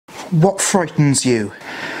What frightens you?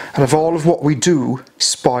 Out of all of what we do,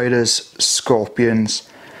 spiders, scorpions,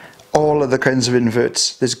 all other kinds of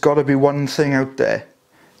inverts, there's got to be one thing out there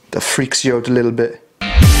that freaks you out a little bit.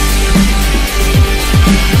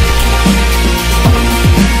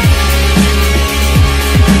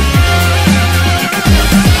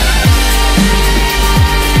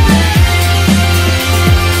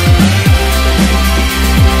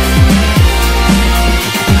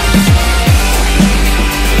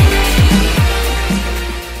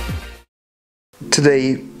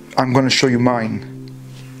 Today I'm going to show you mine.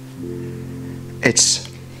 It's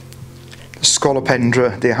the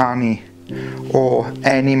Scolopendra dehani, or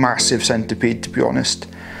any massive centipede, to be honest.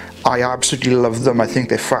 I absolutely love them. I think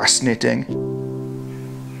they're fascinating,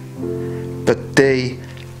 but they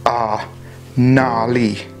are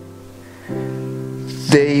gnarly.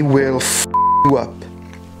 They will f you up.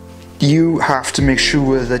 You have to make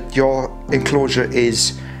sure that your enclosure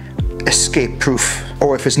is escape proof,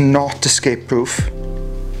 or if it's not escape proof,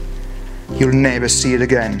 you'll never see it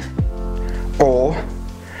again. Or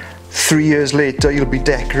 3 years later you'll be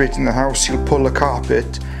decorating the house, you'll pull a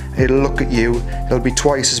carpet, it'll look at you, it'll be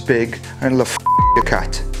twice as big, and it'll f your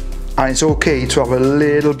cat. And it's okay to have a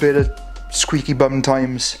little bit of squeaky bum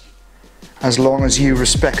times, as long as you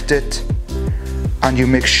respect it and you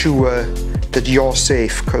make sure that you're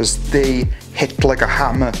safe, because they hit like a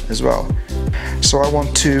hammer as well. So I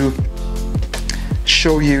want to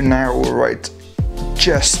show you now, right,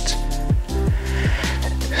 just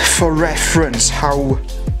for reference, how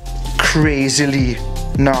crazily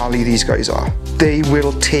gnarly these guys are. They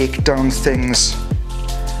will take down things,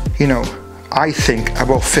 you know, I think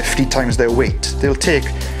about 50 times their weight. They'll take,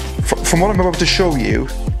 from what I'm about to show you,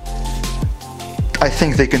 I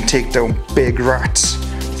think they can take down big rats.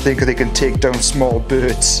 I think they can take down small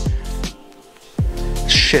birds.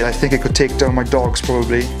 Shit, I think I could take down my dogs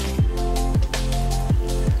probably.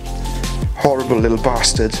 Horrible little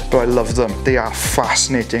bastard, but I love them. They are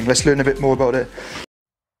fascinating. Let's learn a bit more about it.